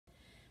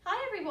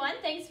everyone.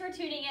 Thanks for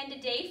tuning in to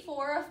day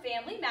 4 of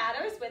Family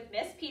Matters with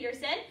Miss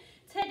Peterson.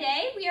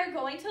 Today we are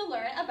going to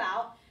learn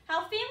about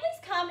how families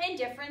come in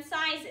different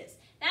sizes.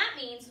 That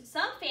means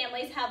some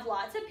families have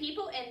lots of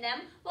people in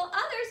them, while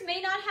others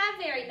may not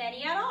have very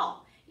many at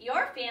all.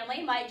 Your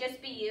family might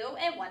just be you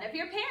and one of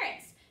your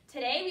parents.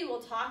 Today we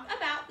will talk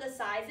about the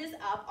sizes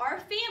of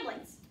our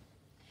families.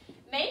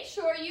 Make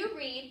sure you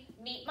read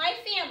Meet My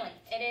Family.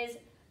 It is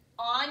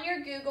on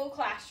your Google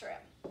Classroom.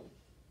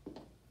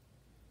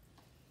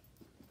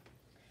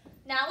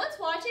 Now let's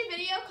watch a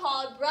video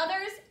called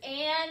Brothers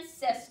and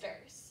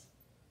Sisters.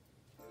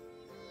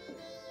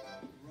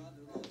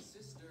 Brother loves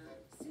sister,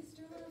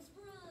 sister loves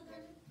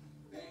brother.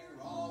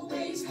 They're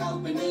always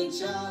helping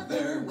each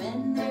other.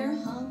 When they're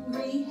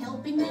hungry,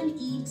 helping them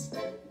eat.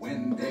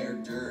 When they're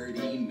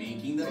dirty,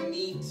 making them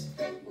neat.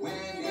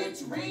 When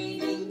it's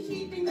raining,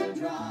 keeping them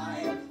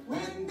dry.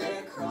 When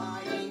they're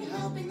crying,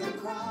 helping them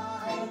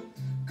cry.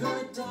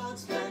 Good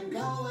dogs can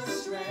go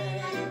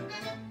astray.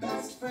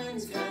 Best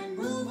friends can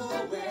move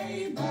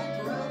away.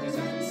 But brothers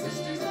and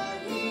sisters are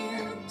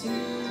here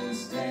to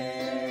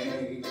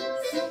stay.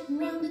 Sitting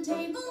round a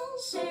table,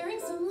 sharing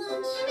some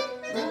lunch.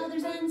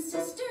 Brothers and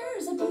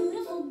sisters, a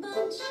beautiful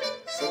bunch.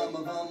 Some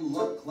of them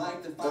look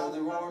like their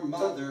father or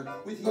mother,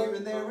 with here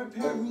and there a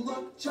pair who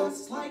look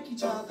just like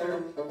each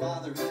other.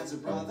 Father has a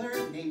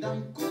brother named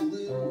Uncle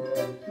Lou.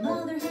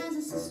 Mother has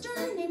a sister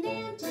named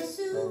Auntie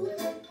Sue.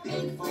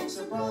 Big folks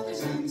are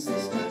brothers and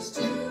sisters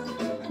too.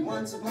 And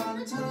once upon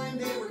a time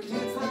they were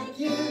kids like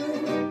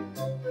you.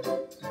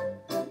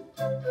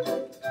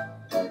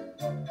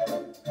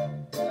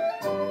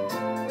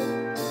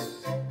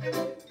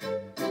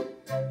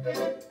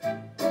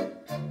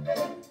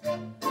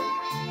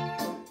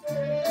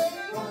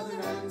 Brother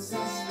and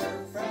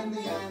sister,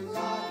 friendly and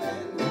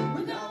loving,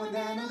 with now and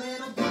then a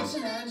little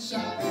dashing and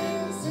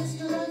shopping.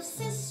 Sister loves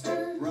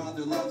sister.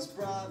 Brother loves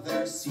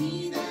brother,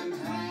 see them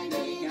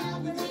hanging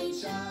out with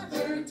each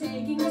other.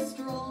 Taking a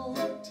stroll.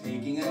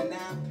 Taking a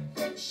nap,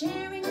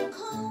 Sharing a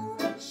comb.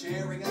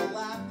 sharing a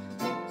lap,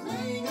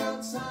 playing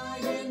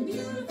outside in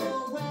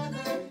beautiful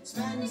weather,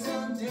 spending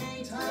some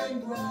daytime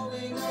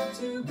growing up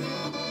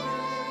together.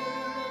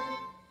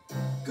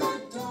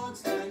 Good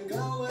dogs can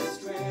go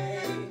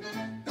astray,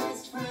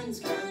 best friends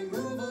can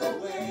move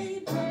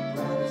away, but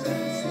brothers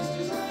and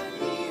sisters are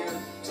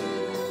here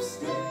to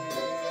stay.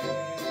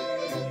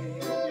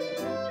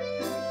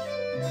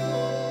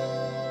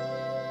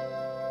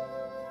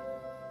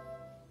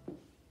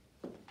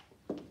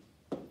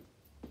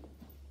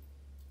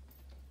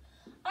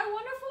 Our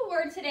wonderful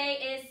word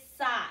today is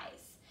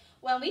size.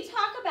 When we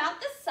talk about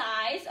the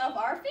size of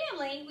our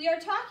family, we are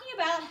talking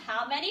about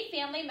how many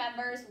family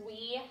members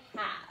we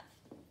have.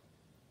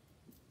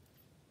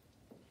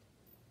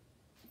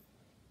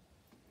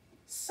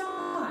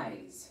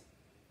 Size.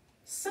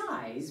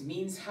 Size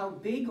means how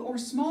big or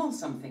small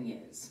something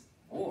is.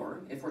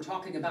 Or, if we're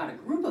talking about a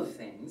group of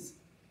things,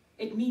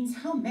 it means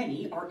how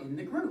many are in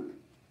the group.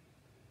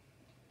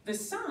 The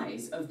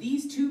size of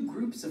these two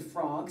groups of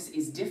frogs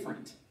is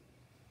different.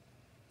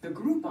 The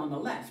group on the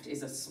left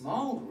is a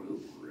small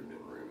group,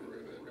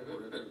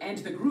 and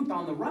the group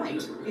on the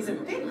right is a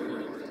big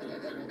group.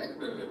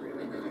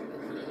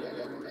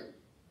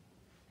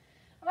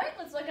 All right,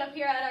 let's look up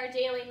here at our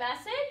daily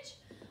message.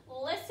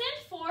 Listen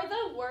for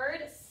the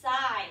word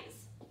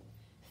size.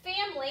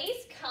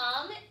 Families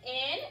come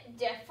in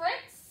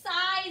different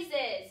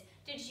sizes.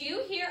 Did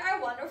you hear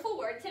our wonderful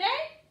word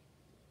today?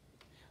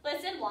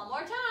 Listen one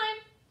more time.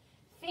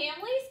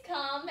 Families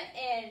come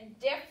in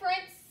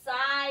different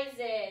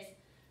sizes.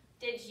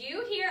 Did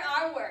you hear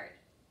our word?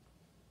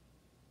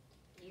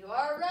 You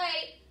are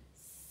right.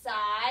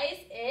 Size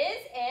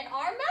is in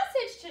our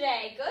message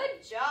today.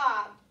 Good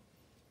job.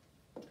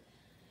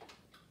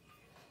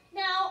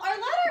 Now, our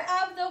letter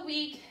of the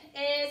week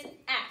is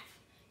F.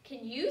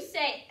 Can you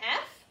say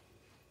F?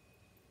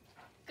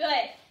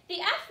 Good.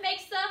 The F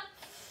makes the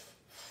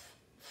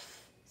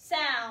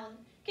sound.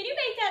 Can you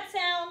make that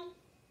sound?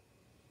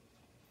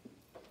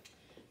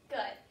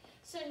 Good.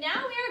 So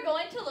now we are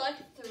going to look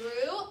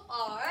through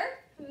our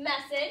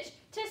message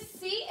to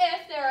see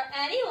if there are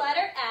any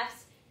letter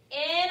F's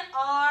in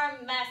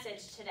our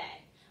message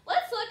today.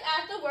 Let's look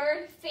at the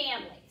word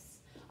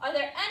families. Are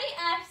there any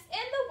F's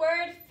in the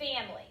word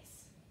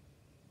families?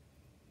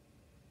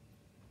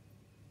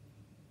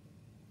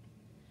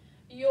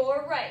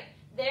 You're right.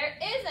 There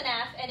is an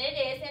F, and it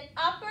is an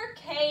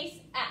uppercase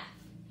F.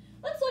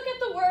 Let's look at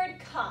the word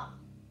come.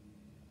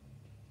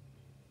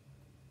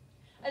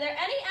 Are there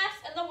any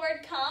F's in the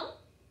word come?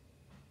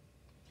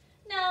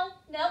 No,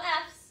 no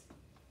F's.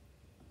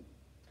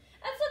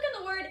 Let's look at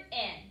the word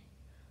in.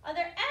 Are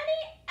there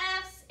any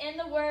F's in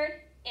the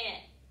word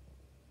in?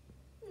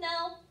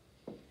 No.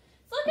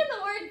 Let's look at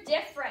the word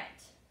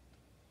different.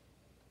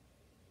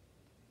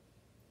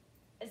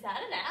 Is that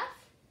an F?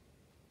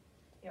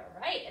 You're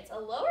right, it's a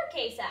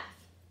lowercase f.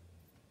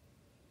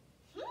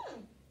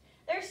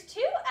 There's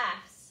two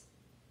F's.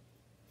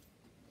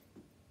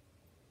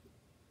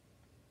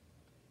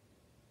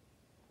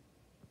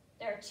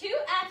 There are two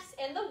F's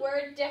in the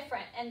word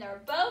different, and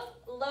they're both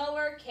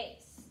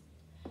lowercase.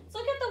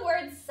 the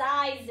word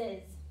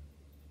sizes?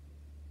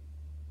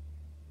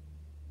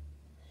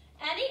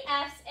 Any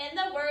F's in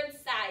the word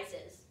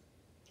sizes?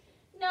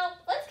 No,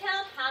 let's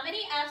count how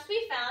many F's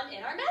we found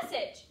in our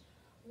message.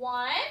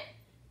 1,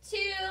 2,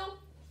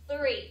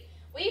 3.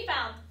 We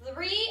found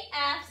 3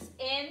 F's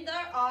in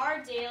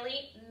our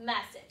daily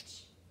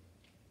message.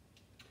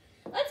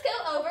 Let's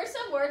go over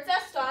some words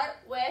that start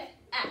with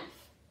F.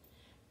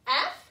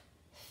 F,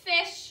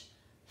 fish,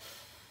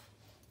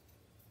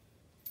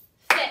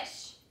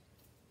 fish.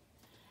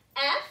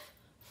 F,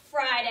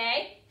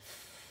 Friday,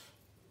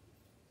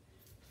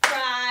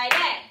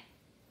 Friday.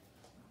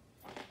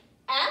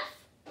 F,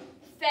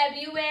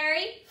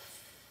 February,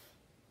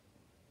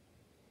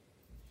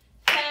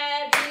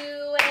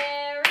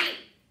 February.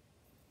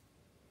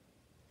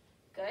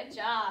 Good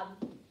job.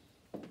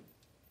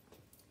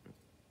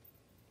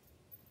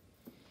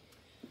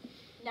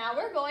 Now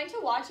we're going to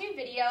watch a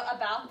video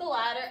about the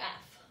letter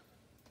F.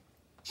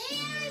 Hey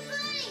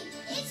everybody,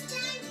 it's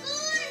time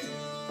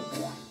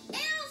for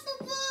Alpha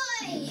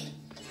Boy!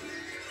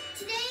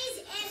 Today's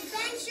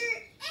adventure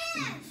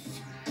F,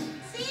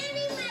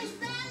 sanding my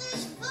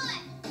father's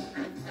foot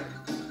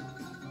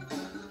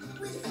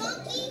with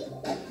funky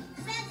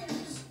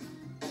feathers.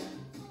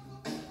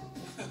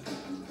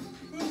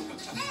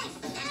 F,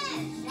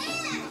 F,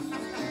 F!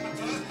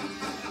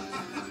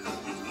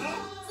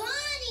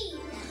 Funny!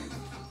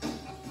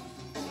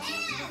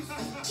 F,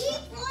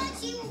 keep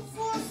watching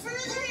for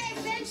further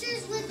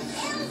adventures with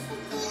Alpha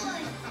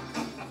Boy!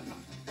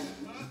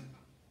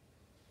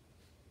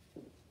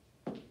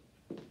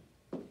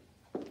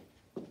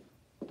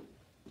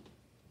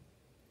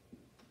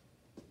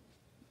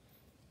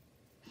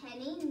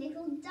 Penny,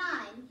 nickel,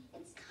 dime.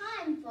 It's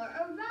time for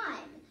a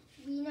rhyme.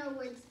 We know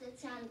words that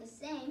sound the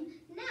same.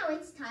 Now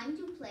it's time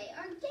to play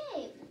our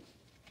game.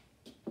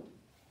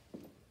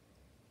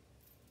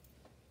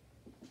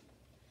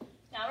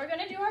 Now we're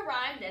going to do a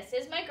rhyme. This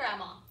is my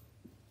grandma.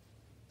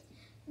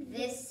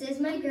 This is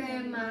my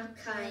grandma,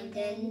 kind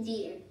and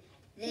dear.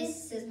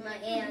 This is my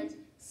aunt,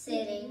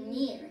 sitting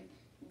near.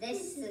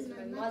 This is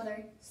my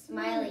mother,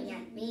 smiling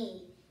at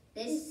me.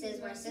 This is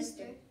my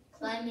sister,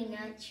 climbing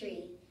a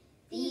tree.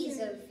 These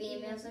are the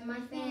females in my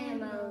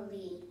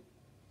family.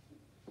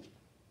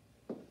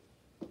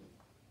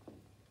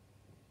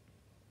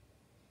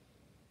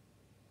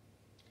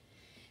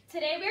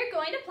 Today we're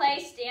going to play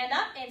stand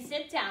up and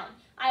sit down.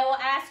 I will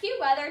ask you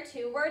whether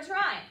 2 words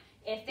rhyme.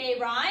 If they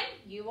rhyme,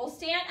 you will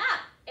stand up.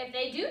 If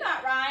they do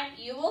not rhyme,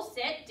 you will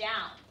sit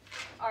down.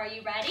 Are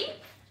you ready?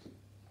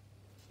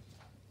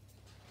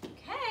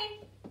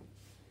 Okay.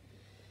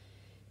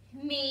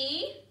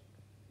 Me,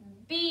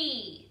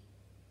 be.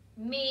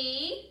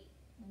 Me,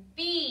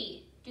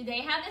 be. Do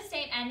they have the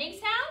same ending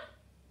sound?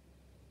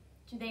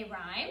 Do they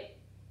rhyme?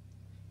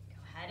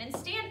 Go ahead and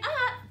stand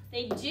up.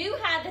 They do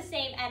have the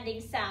same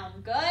ending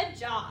sound. Good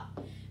job.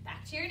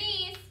 Back to your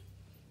knees.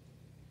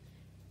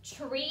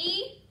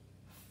 Tree,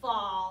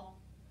 fall.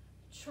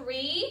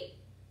 Tree,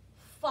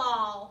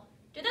 fall.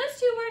 Do those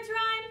 2 words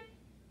rhyme?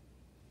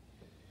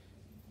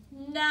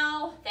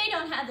 No, they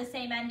don't have the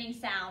same ending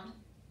sound.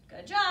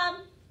 Good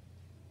job.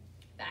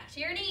 Back to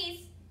your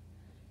knees.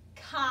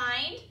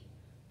 Kind,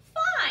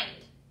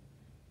 find.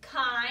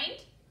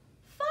 Kind,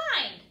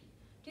 find.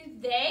 Do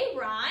they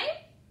rhyme?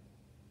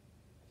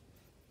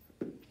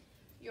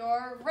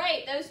 You're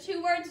right. Those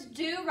 2 words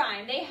do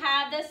rhyme. They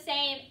have the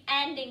same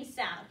ending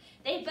sound.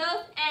 They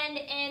both end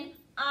in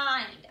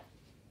 "ind."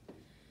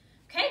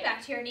 Okay,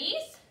 back to your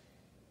knees.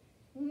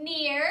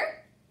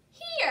 Near,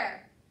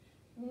 here.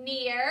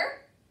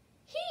 Near,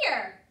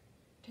 here.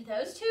 Do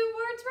those 2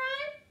 words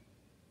rhyme?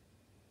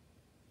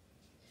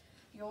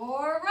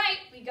 You're right.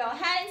 We go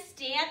ahead and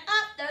stand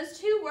up. Those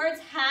 2 words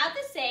have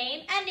the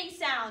same ending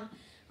sound.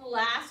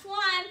 Last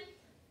one.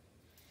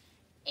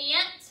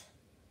 Aunt,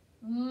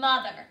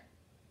 mother.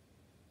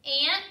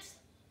 Aunt,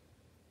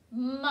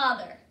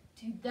 mother.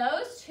 Do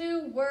those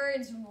 2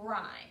 words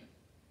rhyme?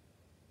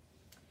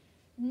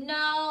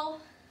 No,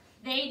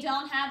 they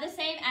don't have the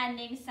same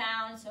ending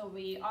sound, so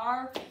we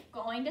are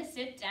going to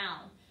sit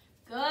down.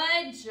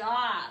 Good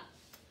job.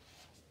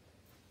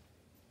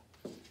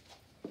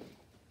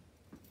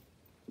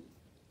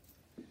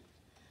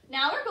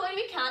 Now we're going to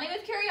be counting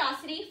with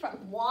curiosity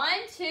from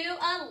 1 to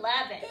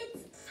 11.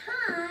 It's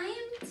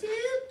time to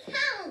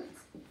count.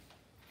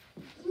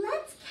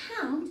 Let's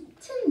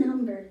count to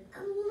number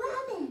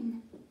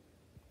 11.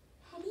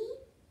 Ready?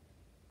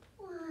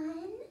 1,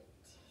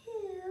 2,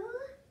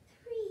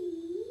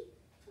 3,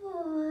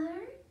 4,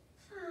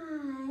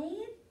 5,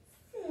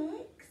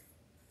 6,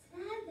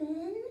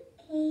 7,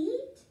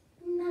 8,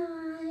 9,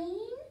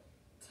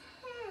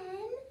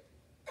 10,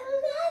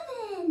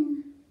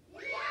 11.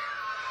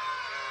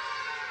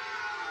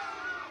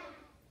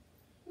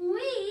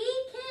 We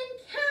can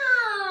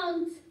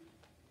count.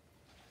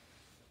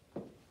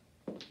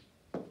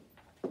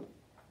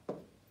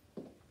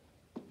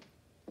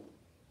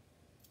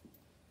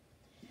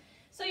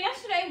 So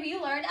yesterday we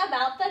learned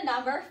about the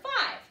number 5.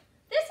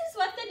 This is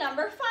what the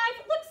number 5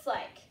 looks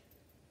like.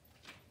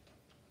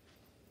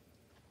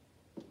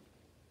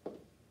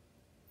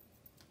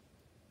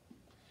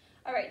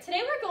 All right,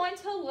 today we're going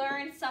to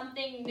learn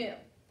something new.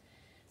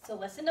 So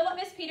listen to what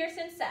Miss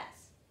Peterson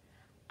says.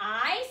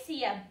 I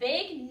see a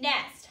big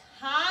nest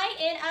high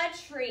in a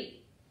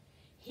tree.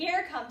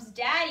 Here comes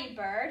Daddy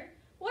Bird.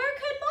 Where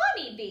could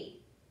Mommy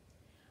be?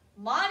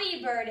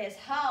 Mommy Bird is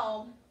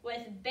home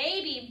with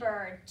Baby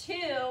Bird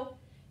too.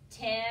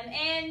 Tim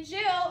and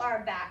Jill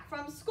are back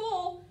from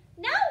school.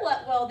 Now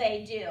what will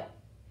they do?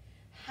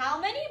 How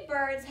many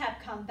birds have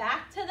come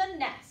back to the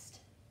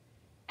nest?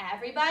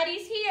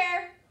 Everybody's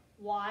here.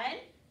 1,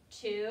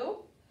 2,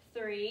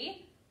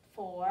 3,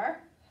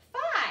 4,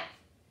 5.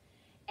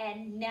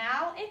 And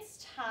now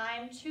it's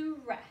time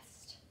to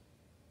rest.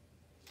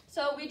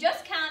 So we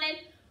just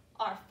counted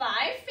our 5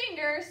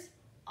 fingers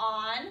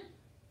on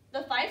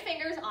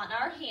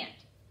our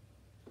hand.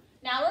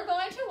 Now we're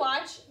going to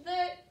watch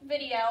the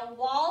video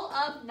Wall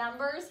of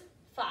Numbers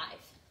 5.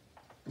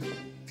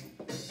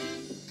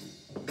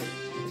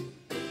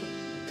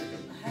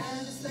 I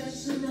have a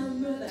special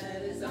number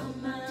that is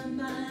on my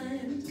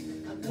mind.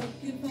 I'm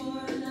looking for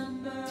a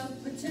number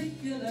of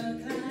particular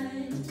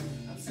kind.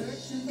 I'm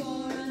searching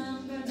for a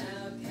number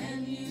now,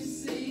 can you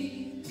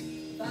see?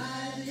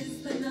 5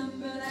 is the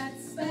number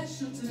that's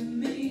special to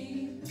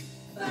me.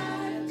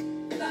 5,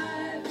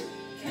 5,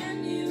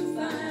 can you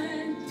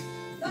find?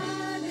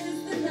 5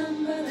 is the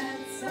number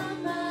that's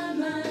on my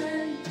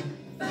mind.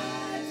 5,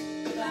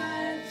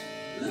 5,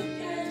 look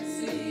and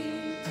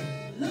see.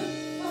 Look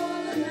for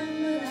the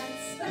number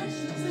that's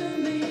special to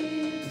me.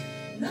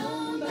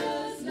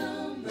 Numbers,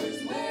 numbers,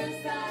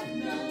 where's that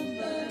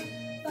number?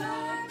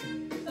 5,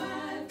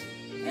 5,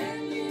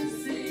 can you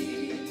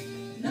see?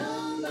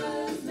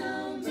 Numbers,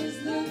 numbers,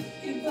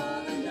 looking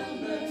for the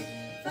number.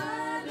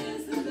 5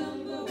 is the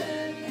number,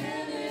 where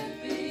can it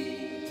be?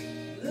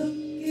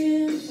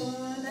 Looking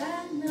for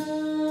that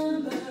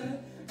number.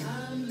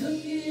 I'm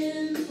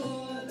looking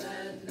for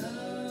that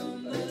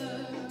number.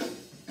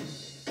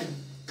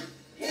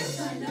 Here's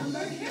my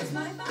number, here's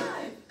my 5.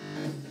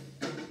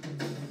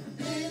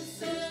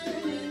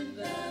 Dancing with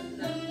the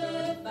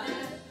number 5.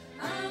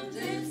 I'm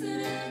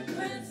dancing and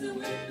prancing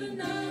with the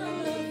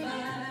number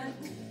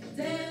 5.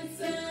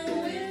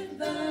 Dancing with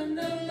the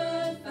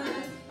number 5.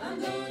 I'm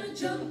gonna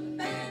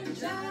jump and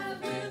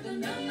jive with the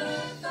number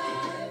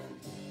 5.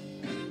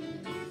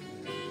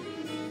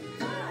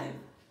 5.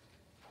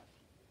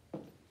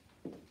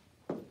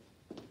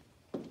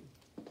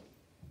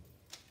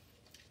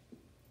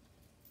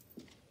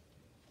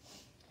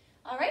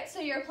 All right, so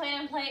your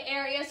plan and play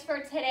areas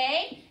for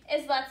today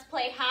is let's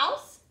play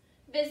house,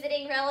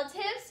 visiting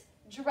relatives,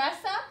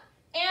 dress up,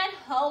 and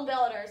home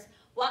builders.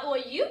 What will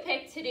you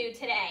pick to do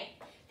today?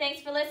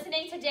 Thanks for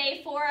listening to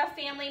Day 4 of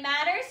Family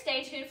Matters.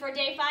 Stay tuned for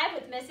Day 5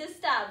 with Mrs.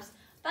 Stubbs.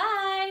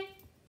 Bye.